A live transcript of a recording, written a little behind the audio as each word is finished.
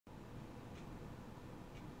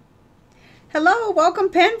Hello, welcome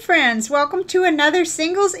pen friends. Welcome to another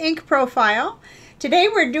singles ink profile. Today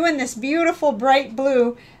we're doing this beautiful bright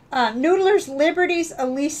blue Noodler's Liberty's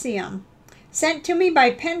Elysium, sent to me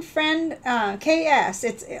by pen friend KS.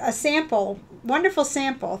 It's a sample, wonderful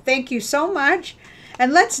sample. Thank you so much.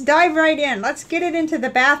 And let's dive right in. Let's get it into the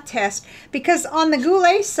bath test, because on the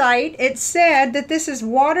Goulet site it said that this is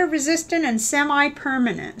water resistant and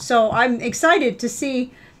semi-permanent. So I'm excited to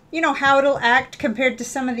see, how it'll act compared to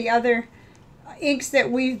some of the other inks that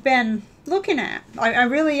we've been looking at. I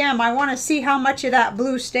really am. I want to see how much of that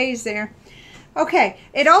blue stays there. Okay,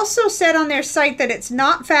 it also said on their site that it's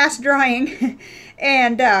not fast drying,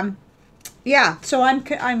 and yeah, so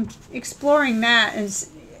I'm exploring that. And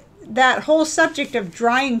that whole subject of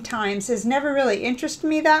drying times has never really interested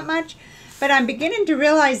me that much, but I'm beginning to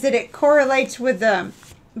realize that it correlates with the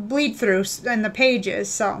bleed through in the pages.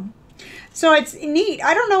 So it's neat.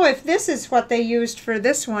 I don't know if this is what they used for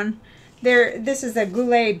this one. This is a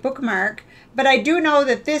Goulet bookmark, but I do know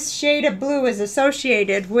that this shade of blue is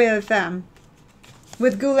associated with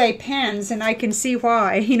Goulet pens, and I can see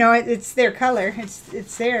why. It's their color.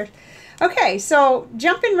 It's theirs. Okay, so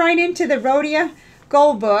jumping right into the Rhodia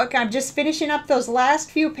Gold book, I'm just finishing up those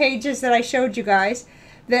last few pages that I showed you guys.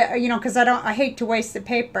 That because I hate to waste the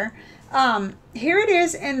paper. Here it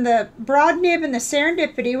is in the broad nib and the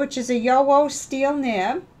Serendipity, which is a Yowo steel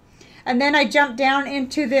nib. And then I jumped down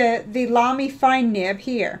into the Lamy fine nib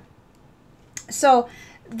here. So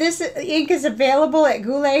this ink is available at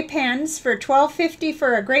Goulet Pens for $12.50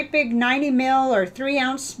 for a great big 90 ml or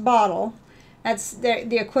 3-ounce bottle. That's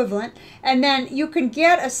the equivalent. And then you can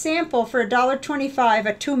get a sample for $1.25,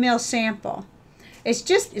 a 2 ml sample.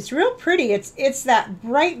 It's real pretty. It's that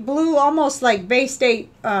bright blue, almost like Bay State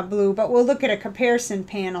blue, but we'll look at a comparison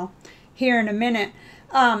panel here in a minute.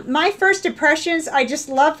 My first impressions, I just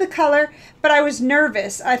love the color, but I was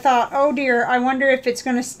nervous. I thought, oh dear, I wonder if it's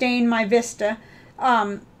going to stain my Vista.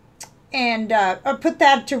 I put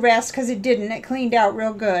that to rest because it didn't. It cleaned out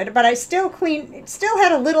real good. But I still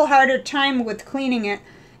had a little harder time with cleaning it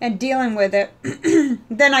and dealing with it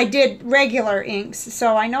than I did regular inks.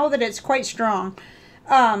 So I know that it's quite strong.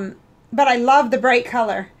 But I love the bright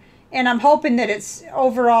color. And I'm hoping that it's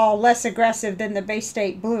overall less aggressive than the Bay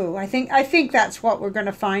State blue. I think that's what we're going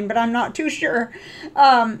to find, but I'm not too sure.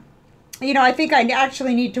 I think I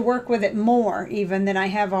actually need to work with it more even than I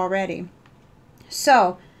have already.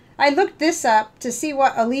 So I looked this up to see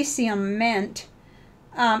what Elysium meant.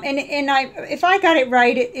 If I got it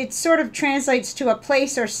right, it sort of translates to a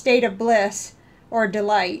place or state of bliss or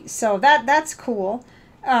delight. So that's cool.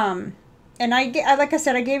 And like I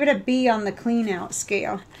said, I gave it a B on the clean out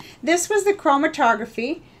scale. This was the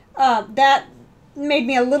chromatography. That made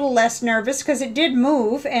me a little less nervous because it did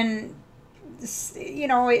move, and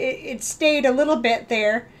it stayed a little bit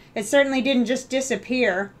there. It certainly didn't just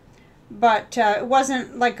disappear, but it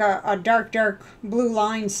wasn't like a dark blue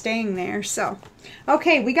line staying there. So,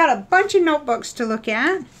 okay, we got a bunch of notebooks to look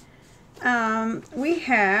at. We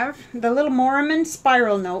have the Little Mormon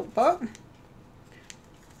Spiral Notebook.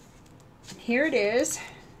 Here it is.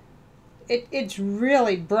 It's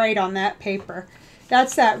really bright on that paper.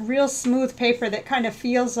 That's that real smooth paper that kind of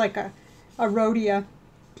feels like a Rhodia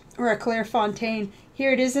or a Clairefontaine.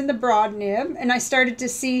 Here it is in the broad nib, and I started to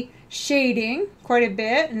see shading quite a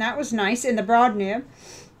bit, and that was nice in the broad nib.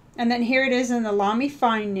 And then here it is in the Lamy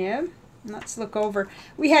fine nib. Let's look over.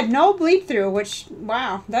 We had no bleed through, which,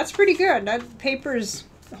 wow, that's pretty good. That paper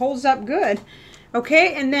holds up good.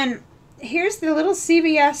 Okay, and then here's the little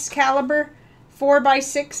CVS caliber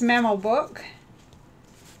 4x6 memo book.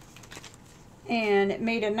 And it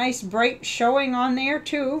made a nice bright showing on there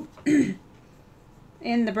too.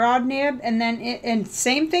 In the broad nib, and then and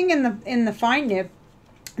same thing in the fine nib.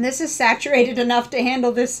 This is saturated enough to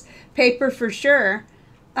handle this paper for sure.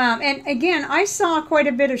 And again, I saw quite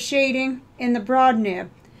a bit of shading in the broad nib.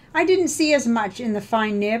 I didn't see as much in the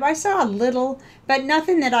fine nib. I saw a little, but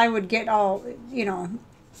nothing that I would get all,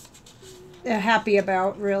 happy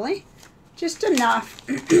about, really. Just enough.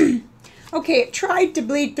 Okay, it tried to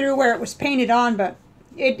bleed through where it was painted on, but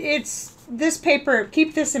it's this paper.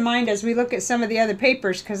 Keep this in mind as we look at some of the other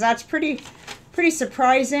papers, because that's pretty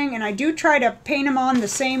surprising, and I do try to paint them on the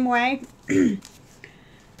same way.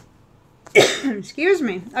 Excuse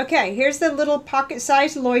me. Okay, here's the little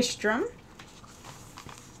pocket-sized Leuchtturm.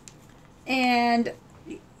 And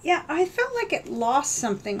yeah, I felt like it lost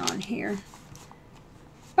something on here.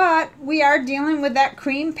 But we are dealing with that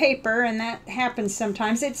cream paper, and that happens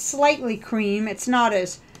sometimes. It's slightly cream. It's not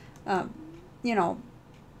as,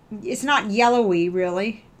 it's not yellowy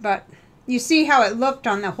really, but you see how it looked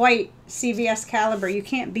on the white CVS caliber. You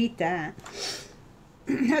can't beat that.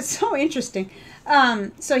 That's so interesting.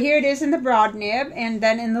 So here it is in the broad nib, and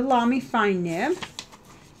then in the Lamy fine nib.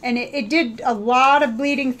 And it did a lot of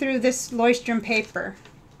bleeding through this Elysium paper.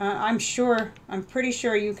 I'm pretty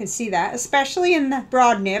sure you can see that, especially in the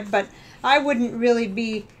broad nib, but I wouldn't really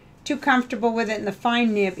be too comfortable with it in the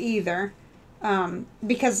fine nib either,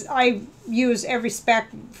 because I use every speck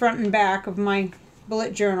front and back of my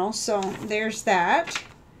bullet journal. So there's that.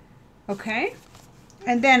 Okay.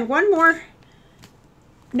 And then one more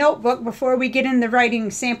notebook before we get into writing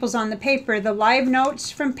samples on the paper, the Live Notes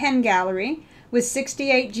from Pen Gallery with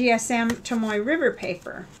 68 GSM Tomoe River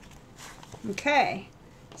paper. Okay,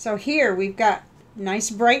 so here we've got nice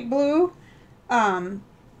bright blue.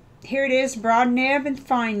 Here it is, broad nib and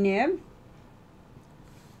fine nib.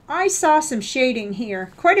 I saw some shading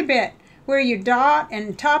here, quite a bit, where you dot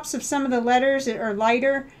and tops of some of the letters are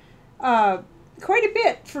lighter. Quite a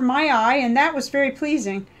bit for my eye, and that was very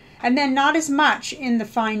pleasing. And then not as much in the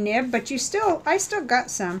fine nib, but I still got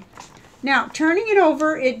some. Now, turning it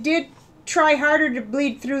over, it did try harder to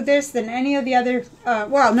bleed through this than any of the other,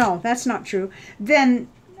 well, no, that's not true. Then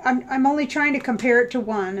I'm only trying to compare it to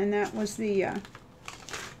one, and that was the,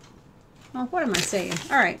 well, what am I saying?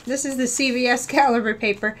 All right, this is the CVS caliber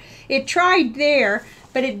paper. It tried there,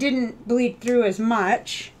 but it didn't bleed through as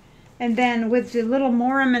much. And then with the little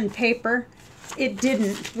Moraman paper, it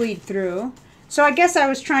didn't bleed through. So I guess I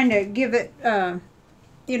was trying to give it,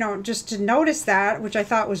 you know, just to notice that, which I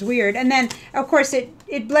thought was weird. And then, of course,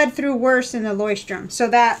 it bled through worse in the Elysium. So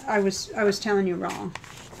that I was telling you wrong.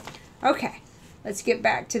 Okay, let's get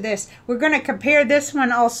back to this. We're going to compare this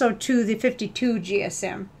one also to the 52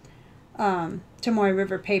 GSM Tomoe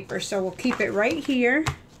River paper. So we'll keep it right here.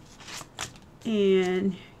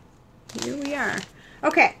 And here we are.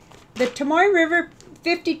 Okay, the Tomoe River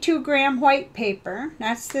 52 gram white paper,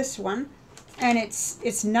 that's this one. And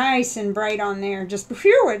it's nice and bright on there. Just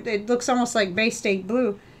phew, it looks almost like Bay State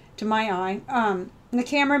blue to my eye. The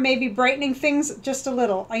camera may be brightening things just a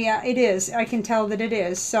little. Yeah, it is. I can tell that it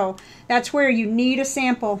is. So that's where you need a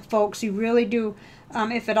sample, folks. You really do,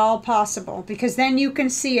 if at all possible. Because then you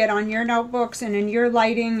can see it on your notebooks and in your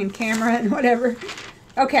lighting and camera and whatever.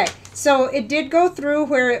 Okay, so it did go through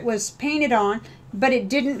where it was painted on, but it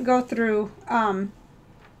didn't go through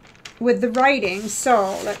with the writing.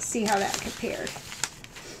 So let's see how that compared.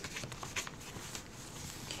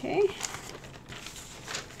 Okay,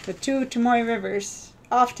 the two Tomoe Rivers.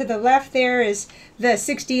 Off to the left there is the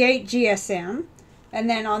 68 GSM, and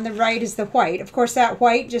then on the right is the white. Of course, that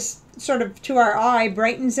white just sort of to our eye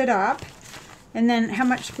brightens it up. And then how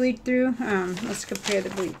much bleed through? Let's compare the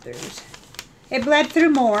bleed throughs. It bled through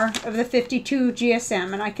more of the 52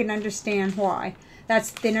 GSM, and I can understand why. That's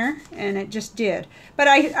thinner, and it just did. But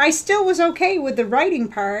I still was okay with the writing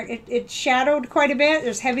part. It shadowed quite a bit.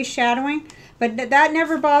 There's heavy shadowing, but that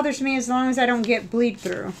never bothers me as long as I don't get bleed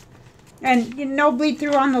through. And no bleed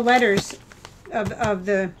through on the letters of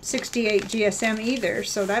the 68 GSM either,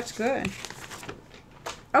 so that's good.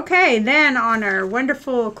 Okay, then on our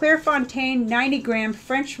wonderful Clairefontaine 90 gram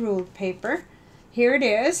French ruled paper, here it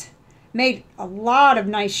is. Made a lot of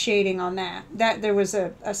nice shading on that. There was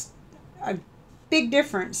a big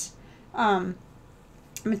difference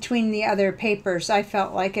between the other papers, I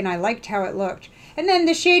felt like, and I liked how it looked. And then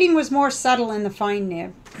the shading was more subtle in the fine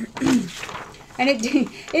nib. And it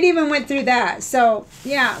even went through that. So,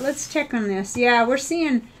 yeah, let's check on this. Yeah, we're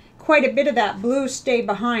seeing quite a bit of that blue stay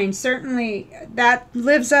behind. Certainly, that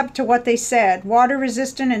lives up to what they said. Water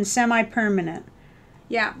resistant and semi-permanent.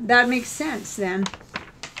 Yeah, that makes sense then.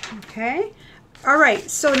 Okay. All right,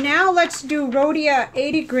 so now let's do Rhodia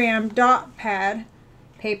 80 gram dot pad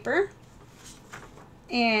paper.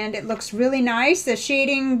 And it looks really nice. The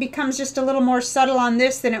shading becomes just a little more subtle on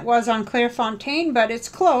this than it was on Clairefontaine, but it's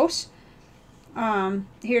close.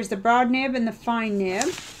 Here's the broad nib and the fine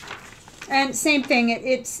nib. And same thing,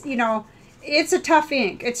 it's, you know, it's a tough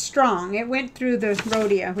ink. It's strong. It went through the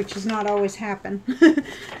Rhodia, which does not always happen.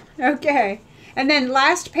 Okay. And then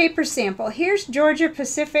last paper sample. Here's Georgia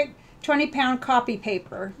Pacific 20-pound copy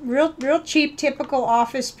paper. Real cheap, typical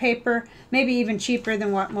office paper. Maybe even cheaper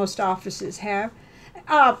than what most offices have.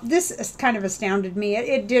 This kind of astounded me.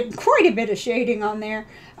 It did quite a bit of shading on there.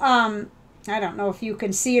 I don't know if you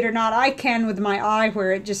can see it or not. I can with my eye,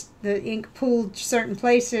 where it just, the ink pooled certain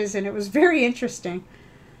places, and it was very interesting.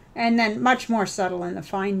 And then much more subtle in the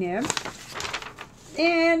fine nib.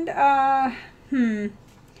 And,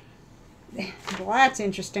 well, that's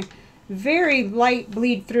interesting. Very light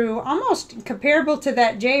bleed through, almost comparable to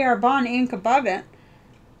that J.R. Bond ink above it.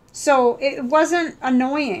 So it wasn't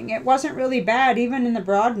annoying. It wasn't really bad, even in the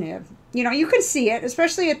broad nib. You know, you can see it,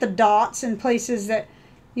 especially at the dots and places that,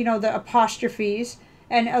 you know, the apostrophes.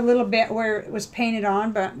 and a little bit where it was painted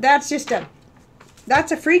on, but that's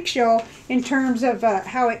a freak show in terms of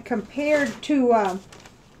how it compared to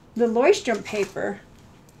the Elysium paper.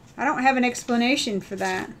 I don't have an explanation for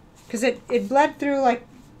that because it bled through like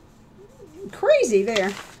crazy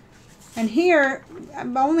there. And here,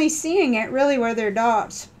 I'm only seeing it really where there are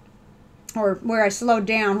dots, or where I slowed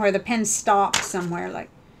down, where the pen stopped somewhere, like,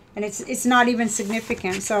 and it's not even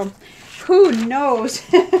significant. So, who knows?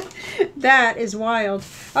 That is wild.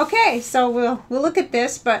 Okay, so we'll look at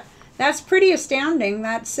this, but that's pretty astounding.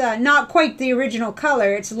 That's not quite the original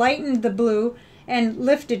color. It's lightened the blue and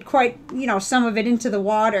lifted quite, you know, some of it into the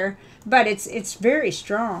water, but it's very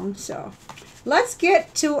strong. So let's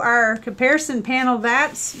get to our comparison panel.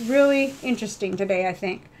 That's really interesting today, I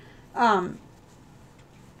think. I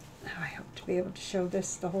hope to be able to show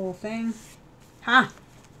this, the whole thing.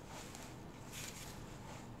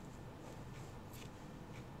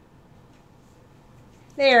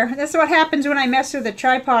 There, that's what happens when I mess with the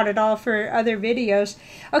tripod at all for other videos.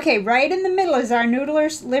 Okay, right in the middle is our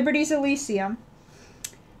Noodler'sLiberty'sElysium.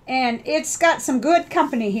 And it's got some good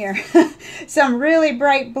company here. Some really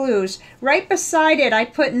bright blues. Right beside it, I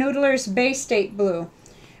put Noodler's Bay State Blue,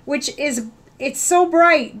 which is, it's so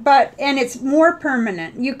bright, and it's more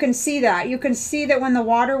permanent. You can see that. You can see that when the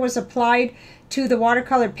water was applied to the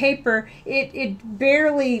watercolor paper, it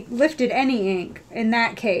barely lifted any ink in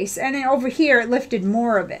that case. And then over here, it lifted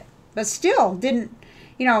more of it. But still didn't,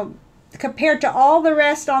 you know, compared to all the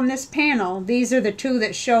rest on this panel, these are the two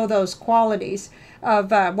that show those qualities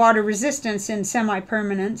of water resistance and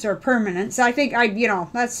semi-permanence or permanence. I think, you know,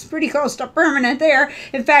 that's pretty close to permanent there.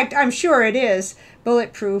 In fact, I'm sure it is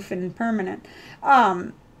bulletproof and permanent.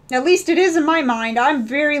 At least it is in my mind. I'm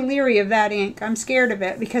very leery of that ink. I'm scared of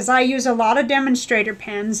it because I use a lot of demonstrator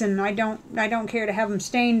pens, and I don't care to have them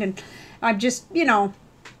stained, and I'm just, you know,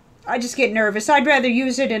 I just get nervous. I'd rather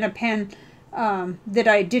use it in a pen that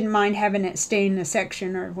I didn't mind having it stain the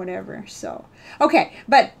section or whatever. So, okay,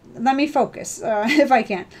 but let me focus if I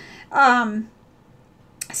can.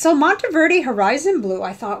 So Monteverde Horizon Blue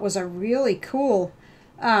I thought was a really cool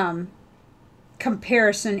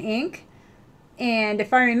comparison ink. And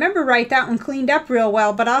if I remember right, that one cleaned up real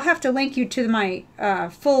well, but I'll have to link you to my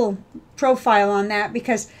full profile on that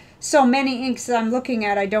because so many inks that I'm looking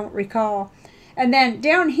at I don't recall. And then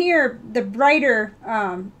down here, the brighter,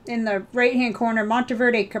 in the right-hand corner,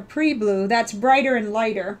 Monteverde Capri Blue, that's brighter and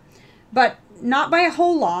lighter, but not by a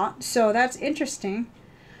whole lot, so that's interesting.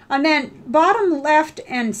 And then bottom left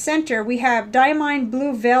and center, we have Diamine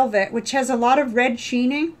Blue Velvet, which has a lot of red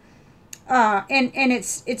sheening. And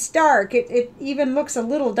it's dark. It even looks a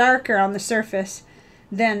little darker on the surface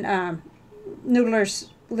than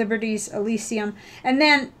Noodler'sLiberty'sElysium. And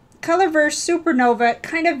then Colorverse Supernova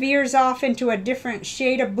kind of veers off into a different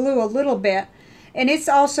shade of blue a little bit. And it's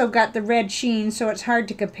also got the red sheen, so it's hard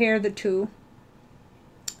to compare the two.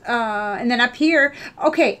 And then up here,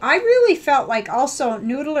 okay, I really felt like also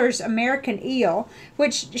Noodler's American Eel,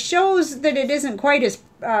 which shows that it isn't quite as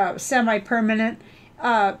semi-permanent.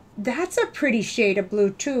 That's a pretty shade of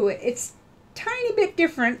blue too. It's tiny bit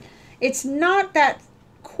different. It's not that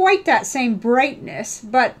quite that same brightness,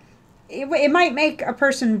 but it might make a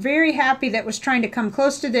person very happy that was trying to come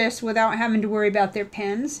close to this without having to worry about their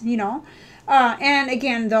pens, you know. And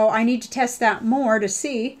again, though, I need to test that more to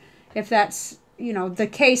see if that's, you know, the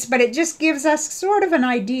case, but it just gives us sort of an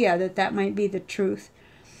idea that that might be the truth.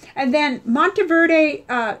 And then Monteverde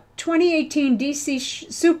 2018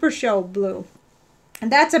 DC Super Show Blue.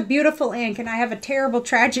 And that's a beautiful ink, and I have a terrible,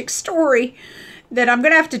 tragic story that I'm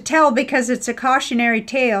going to have to tell because it's a cautionary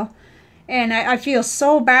tale, and I feel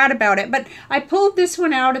so bad about it. But I pulled this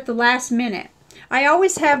one out at the last minute. I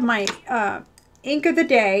always have my ink of the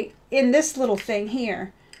day in this little thing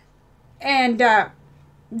here, and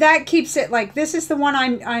that keeps it like, this is the one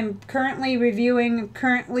I'm currently reviewing,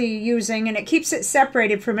 currently using, and it keeps it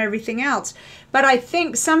separated from everything else. But I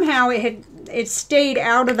think somehow it stayed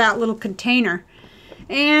out of that little container.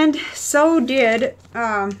 And so did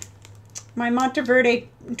my Monteverde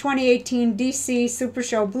 2018 DC Super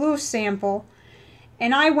Show Blue sample.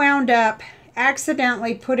 And I wound up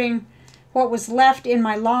accidentally putting what was left in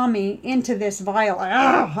my Lamy into this vial.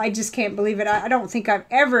 Oh, I just can't believe it. I don't think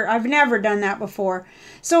I've never done that before.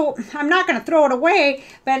 So I'm not going to throw it away,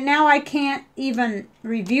 but now I can't even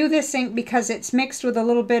review this ink because it's mixed with a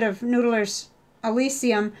little bit of Noodler's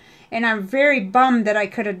Elysium. And I'm very bummed that I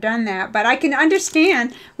could have done that. But I can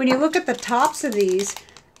understand when you look at the tops of these,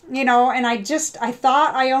 you know, and I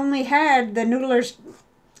thought I only had the Noodler's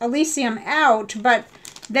Elysium out, but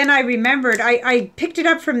then I remembered, I picked it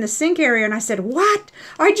up from the sink area and I said, what?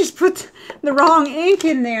 I just put the wrong ink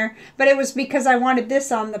in there. But it was because I wanted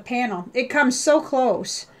this on the panel. It comes so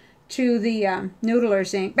close to the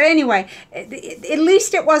Noodler's ink. But anyway, at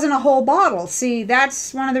least it wasn't a whole bottle. See,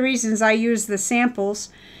 that's one of the reasons I use the samples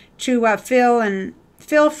to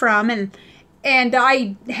fill from. And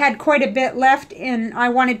I had quite a bit left, and I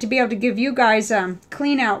wanted to be able to give you guys a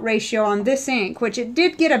clean out ratio on this ink, which it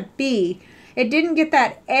did get a B. It didn't get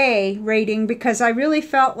that A rating because I really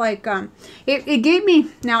felt like it gave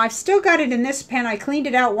me, now I've still got it in this pen. I cleaned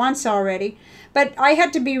it out once already, but I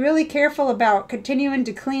had to be really careful about continuing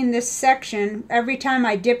to clean this section every time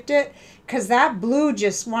I dipped it, because that blue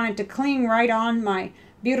just wanted to cling right on my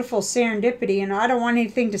beautiful Serendipity, and I don't want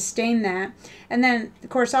anything to stain that. And then, of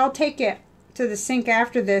course, I'll take it to the sink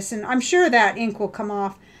after this, and I'm sure that ink will come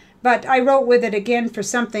off. But I wrote with it again for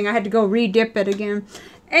something. I had to go re-dip it again.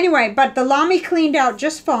 Anyway, but the Lamy cleaned out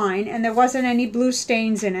just fine, and there wasn't any blue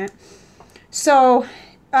stains in it. So,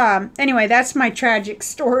 anyway, that's my tragic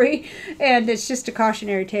story, and it's just a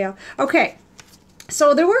cautionary tale. Okay,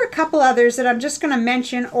 so there were a couple others that I'm just going to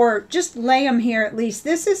mention, or just lay them here at least.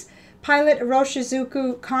 This is Pilot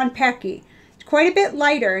Iroshizuku Konpeki. It's quite a bit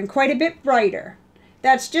lighter and quite a bit brighter.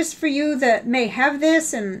 That's just for you that may have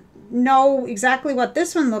this and know exactly what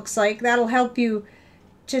this one looks like. That'll help you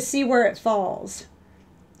to see where it falls.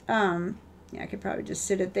 Yeah, I could probably just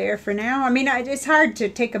sit it there for now. I mean, it's hard to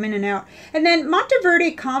take them in and out. And then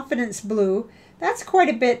Monteverde Confidence Blue, that's quite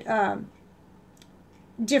a bit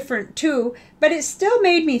different too, but it still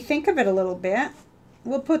made me think of it a little bit.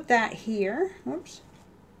 We'll put that here. Whoops.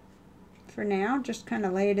 For now, just kind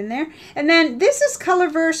of lay it in there. And then this is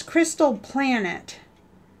Colorverse Crystal Planet.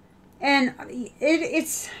 And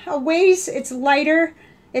it's a ways, it's lighter,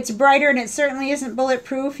 it's brighter, and it certainly isn't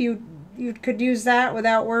bulletproof. You could use that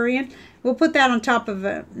without worrying. We'll put that on top of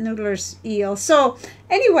a Noodler's eel. So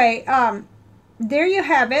anyway, there you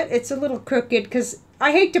have it. It's a little crooked because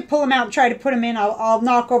I hate to pull them out and try to put them in. I'll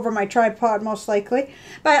knock over my tripod most likely.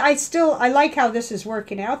 But I like how this is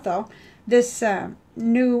working out though. This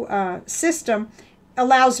new system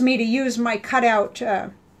allows me to use my cutout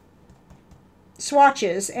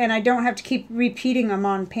swatches, and I don't have to keep repeating them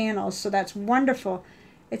on panels. So that's wonderful.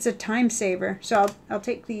 It's a time saver. So I'll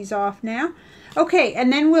take these off now. Okay,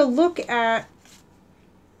 and then we'll look at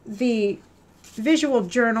the visual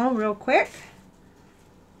journal real quick.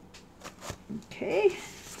 Okay.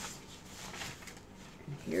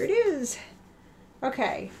 Here it is.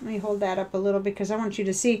 Okay, let me hold that up a little because I want you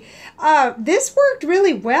to see. This worked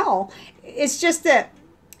really well. It's just that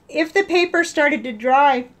if the paper started to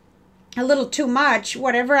dry a little too much,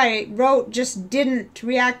 whatever I wrote just didn't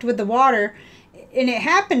react with the water. And it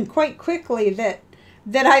happened quite quickly that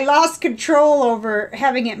I lost control over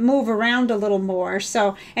having it move around a little more.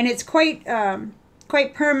 So, and it's quite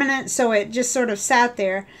permanent, so it just sort of sat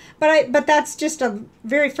there. But that's just a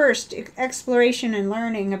very first exploration and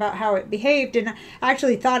learning about how it behaved, and I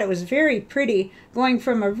actually thought it was very pretty, going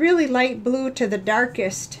from a really light blue to the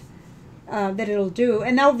darkest that it'll do.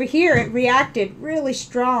 And over here, it reacted really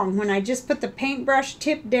strong. When I just put the paintbrush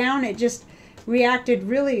tip down, it just reacted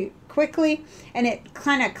really quickly, and it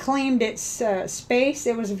kind of claimed its space.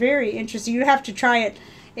 It was very interesting. You have to try it,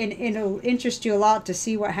 and it'll interest you a lot to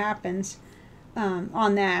see what happens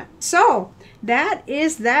on that. So that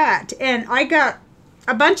is that, and I got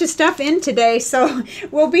a bunch of stuff in today, so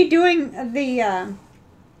we'll be doing the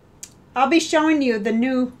I'll be showing you the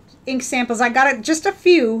new ink samples. I got just a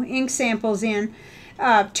few ink samples in,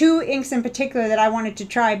 2 inks in particular that I wanted to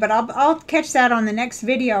try, but I'll catch that on the next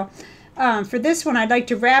video. For this one, I'd like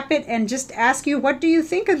to wrap it and just ask you, what do you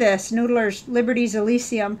think of this Noodler's Liberty's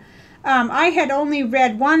Elysium? I had only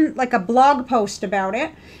read one, like a blog post about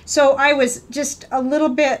it, so I was just a little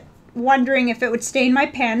bit wondering if it would stain my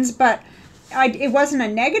pens, but it wasn't a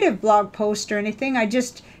negative blog post or anything. I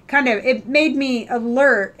just it made me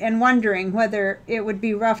alert and wondering whether it would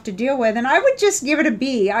be rough to deal with, and I would just give it a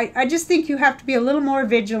B. I just think you have to be a little more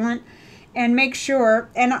vigilant and make sure,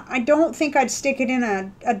 and I don't think I'd stick it in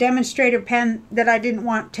a demonstrator pen that I didn't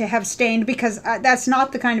want to have stained, because that's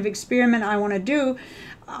not the kind of experiment I want to do.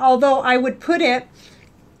 Although I would put it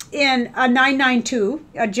in a 992,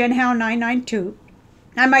 a Genhao 992.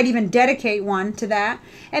 I might even dedicate one to that,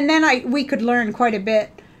 and then we could learn quite a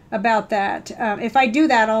bit about that. If I do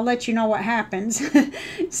that, I'll let you know what happens.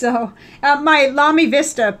 So my Lamy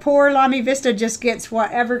Vista, poor Lamy Vista, just gets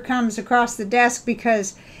whatever comes across the desk,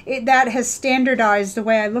 because that has standardized the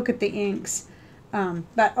way I look at the inks.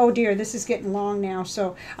 But oh dear, this is getting long now,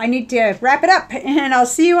 so I need to wrap it up, and I'll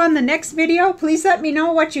see you on the next video. Please let me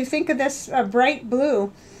know what you think of this bright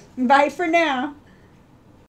blue. Bye for now.